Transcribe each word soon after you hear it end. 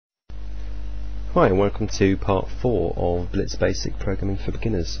Hi and welcome to part 4 of Blitz Basic Programming for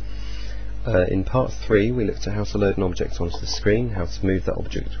Beginners. In part 3 we looked at how to load an object onto the screen, how to move that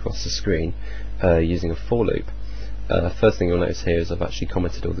object across the screen using a for loop. First thing you'll notice here is I've actually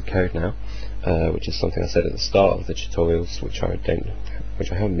commented all the code now, which is something I said at the start of the tutorials, which I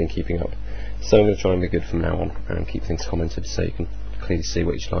haven't been keeping up. So I'm going to try and be good from now on and keep things commented so you can clearly see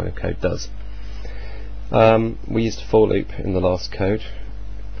what each line of code does. We used a for loop in the last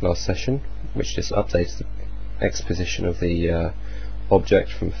session, which just updates the X position of the object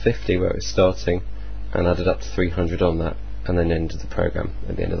from 50 where it was starting and added up to 300 on that, and then ended the program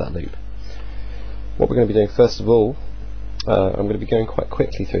at the end of that loop. What we're going to be doing first of all, I'm going to be going quite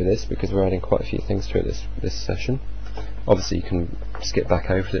quickly through this because we're adding quite a few things through this session. Obviously you can skip back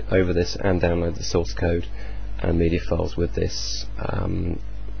over this and download the source code and media files with this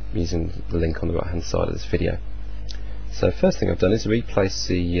using the link on the right hand side of this video. So first thing I've done is replace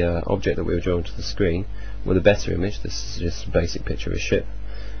the object that we were drawing to the screen with a better image. This is just a basic picture of a ship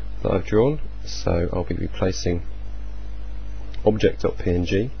that I've drawn, so I'll be replacing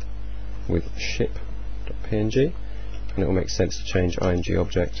object.png with ship.png, and it will make sense to change ing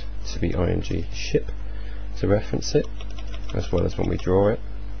object to be ing ship to reference it, as well as when we draw it,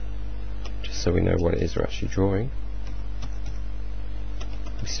 just so we know what it is we're actually drawing.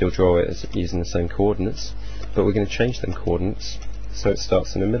 We still draw it as using the same coordinates, but we're going to change them coordinates so it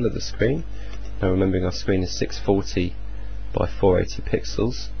starts in the middle of the screen. Now remembering our screen is 640 by 480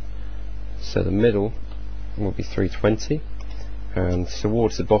 pixels, so the middle will be 320, and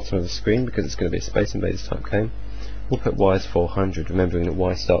towards the bottom of the screen, because it's going to be a Space Invaders type game, we'll put Y as 400, remembering that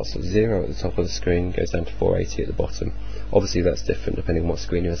Y starts at 0 at the top of the screen, goes down to 480 at the bottom. Obviously that's different depending on what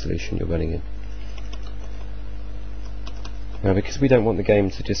screen resolution you're running in. Now because we don't want the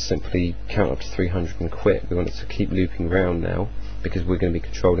game to just simply count up to 300 and quit, we want it to keep looping round now, because we're going to be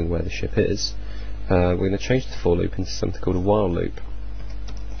controlling where the ship is. We're going to change the for loop into something called a while loop.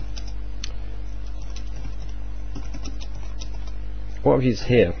 What I've used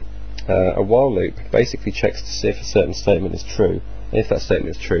here, a while loop basically checks to see if a certain statement is true, and if that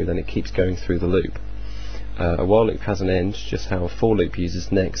statement is true then it keeps going through the loop. A while loop has an end, just how a for loop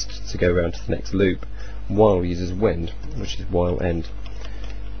uses next to go around to the next loop. While uses wend, which is while end,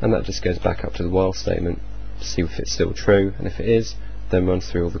 and that just goes back up to the while statement to see if it's still true, and if it is, then runs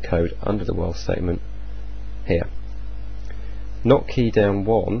through all the code under the while statement here. Not key down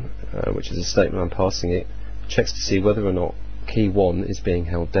 1, which is a statement I'm passing it, checks to see whether or not key 1 is being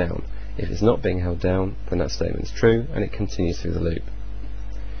held down. If it's not being held down, then that statement is true, and it continues through the loop.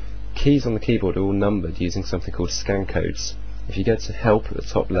 Keys on the keyboard are all numbered using something called scan codes. If you go to help at the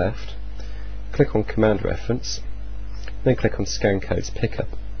top left, click on command reference, then click on scan codes pickup.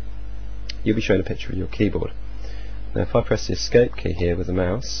 You'll be shown a picture of your keyboard. Now if I press the escape key here with the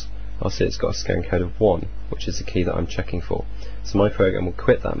mouse, I'll see it's got a scan code of 1, which is the key that I'm checking for. So my program will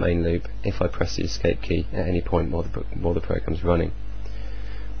quit that main loop if I press the escape key at any point while the program's running.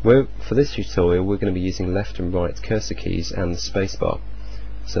 For this tutorial we're going to be using left and right cursor keys and the spacebar.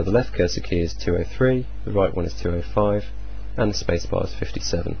 So the left cursor key is 203, the right one is 205, and the spacebar is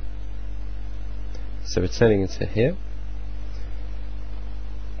 57. So returning into here,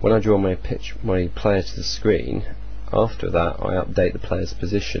 when I draw my player to the screen, after that I update the player's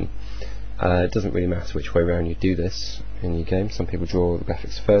position. It doesn't really matter which way around you do this in your game. Some people draw the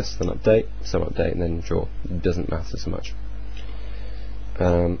graphics first, then update, some update and then draw. It doesn't matter so much.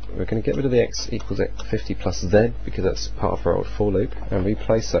 We're going to get rid of the x equals 50 plus z, because that's part of our old for loop, and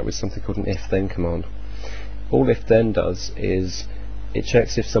replace that with something called an if then command. All if then does is it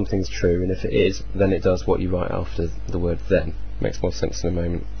checks if something's true, and if it is, then it does what you write after the word then. Makes more sense in a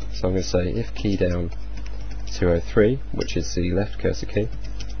moment. So I'm going to say if key down 203, which is the left cursor key,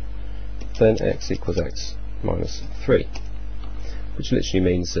 then x equals x minus 3, which literally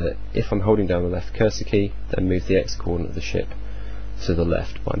means that if I'm holding down the left cursor key, then move the x coordinate of the ship to the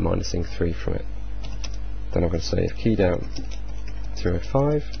left by minusing 3 from it. Then I'm going to say if key down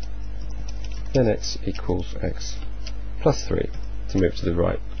 205, then x equals x plus 3 to move to the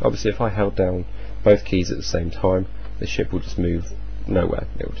right. Obviously if I held down both keys at the same time, the ship will just move nowhere.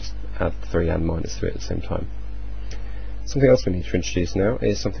 It will just add 3 and minus 3 at the same time. Something else we need to introduce now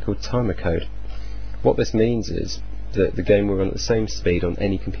is something called timer code. What this means is that the game will run at the same speed on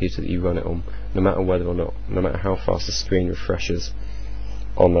any computer that you run it on, no matter how fast the screen refreshes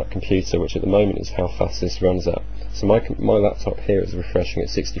on that computer, which at the moment is how fast this runs at. So my laptop here is refreshing at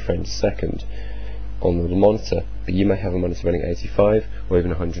 60 frames a second on the monitor, but you may have a monitor running at 85 or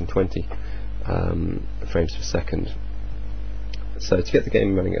even 120 frames per second. So to get the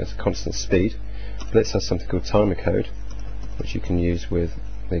game running at a constant speed, Blitz has something called timer code, which you can use with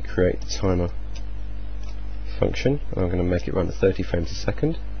the create timer function, and I'm going to make it run at 30 frames a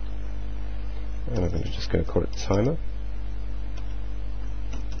second, and I'm just going to call it timer,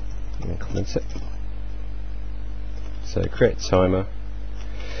 and comment it. So create timer,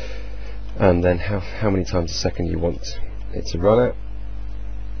 and then how many times a second you want it to run at,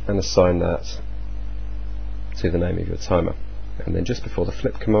 and assign that to the name of your timer. And then just before the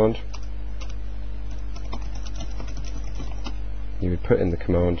flip command, you would put in the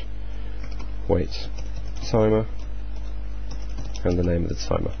command wait timer and the name of the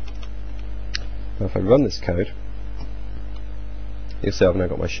timer. Now if I run this code, you'll see I've now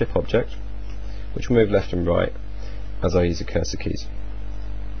got my ship object, which will move left and right as I use the cursor keys.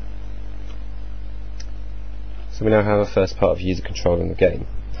 So we now have our first part of user control in the game.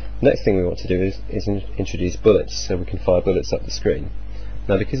 Next thing we want to do is introduce bullets, so we can fire bullets up the screen.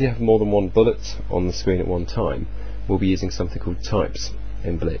 Now because you have more than one bullet on the screen at one time, we'll be using something called types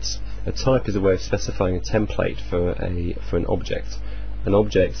in Blitz. A type is a way of specifying a template for an object. An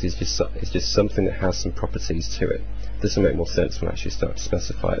object is just something that has some properties to it. This will make more sense when I actually start to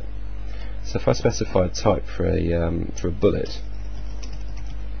specify it. So if I specify a type for a bullet,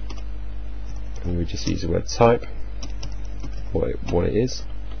 and we just use the word type, what it is,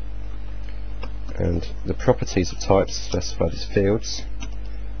 and the properties of types specified as fields.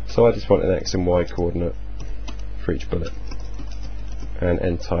 So I just want an x and y coordinate for each bullet, and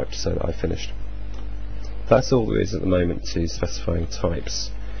end typed so that I finished. That's all there is at the moment to specifying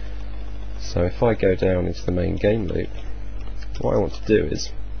types. So if I go down into the main game loop, what I want to do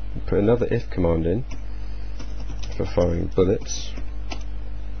is put another if command in for firing bullets.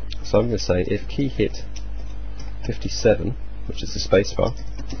 So I'm going to say if key hit 57, which is the spacebar,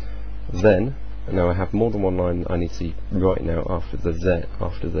 then, and now I have more than one line I need to write now after the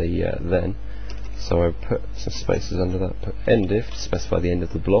then. So I put some spaces under that, put end if to specify the end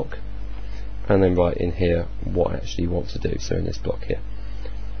of the block, and then write in here what I actually want to do, so in this block here.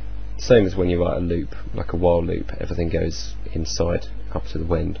 Same as when you write a loop, like a while loop, everything goes inside up to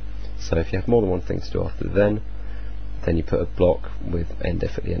the end. So if you have more than one thing to do after then you put a block with end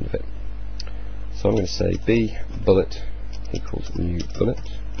if at the end of it. So I'm going to say b bullet equals new bullet.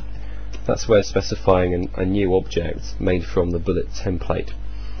 That's where specifying a new object made from the bullet template.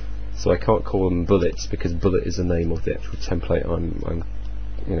 So I can't call them bullets because bullet is the name of the actual template I'm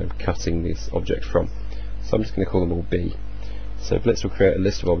cutting this object from. So I'm just going to call them all B. So Blitz will create a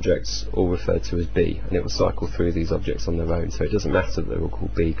list of objects all referred to as B, and it will cycle through these objects on their own. So it doesn't matter that they're all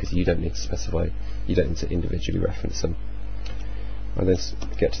called B because you don't need to specify, you don't need to individually reference them. I then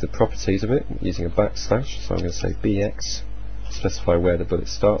get to the properties of it using a backslash. So I'm going to say bx, specify where the bullet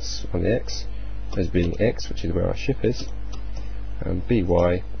starts on the x as being x, which is where our ship is, and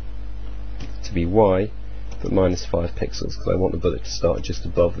by to be y, but minus 5 pixels, because I want the bullet to start just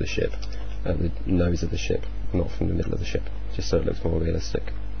above the ship, at the nose of the ship, not from the middle of the ship, just so it looks more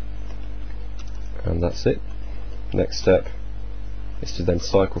realistic. And that's it. Next step is to then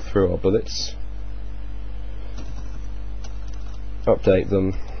cycle through our bullets, update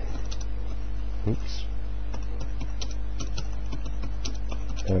them,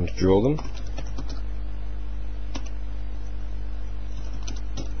 and draw them.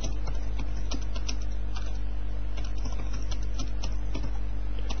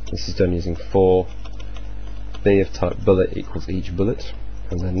 This is done using for b of type bullet equals each bullet,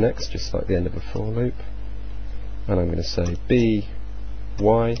 and then next, just like the end of a for loop, and I'm going to say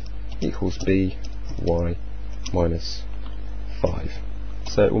by equals by minus 5.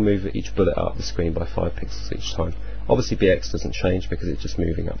 So it will move each bullet up the screen by 5 pixels each time. Obviously bx doesn't change because it's just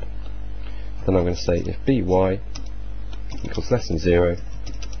moving up. Then I'm going to say if by equals less than 0,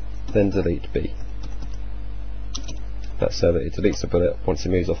 then delete b. That's so that it deletes the bullet once it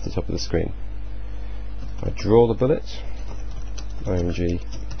moves off the top of the screen. I draw the bullet, img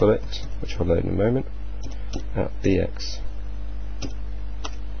bullet, which I'll load in a moment, at bx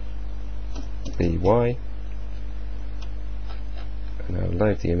by, and I'll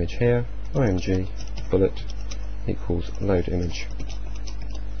load the image here, img bullet equals load image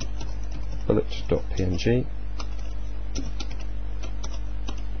bullet.png.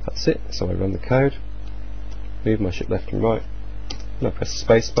 That's it. So I run the code, move my ship left and right, and I press the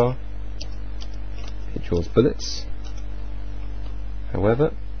spacebar. It draws bullets.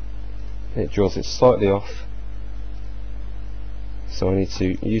 However, it draws it slightly off, so I need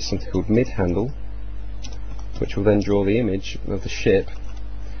to use something called mid handle, which will then draw the image of the ship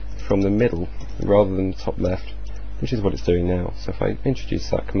from the middle rather than the top left, which is what it's doing now. So if I introduce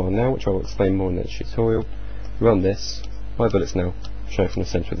that command now, which I will explain more in the tutorial, run this, my bullets now show from the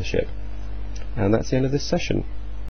centre of the ship. And that's the end of this session.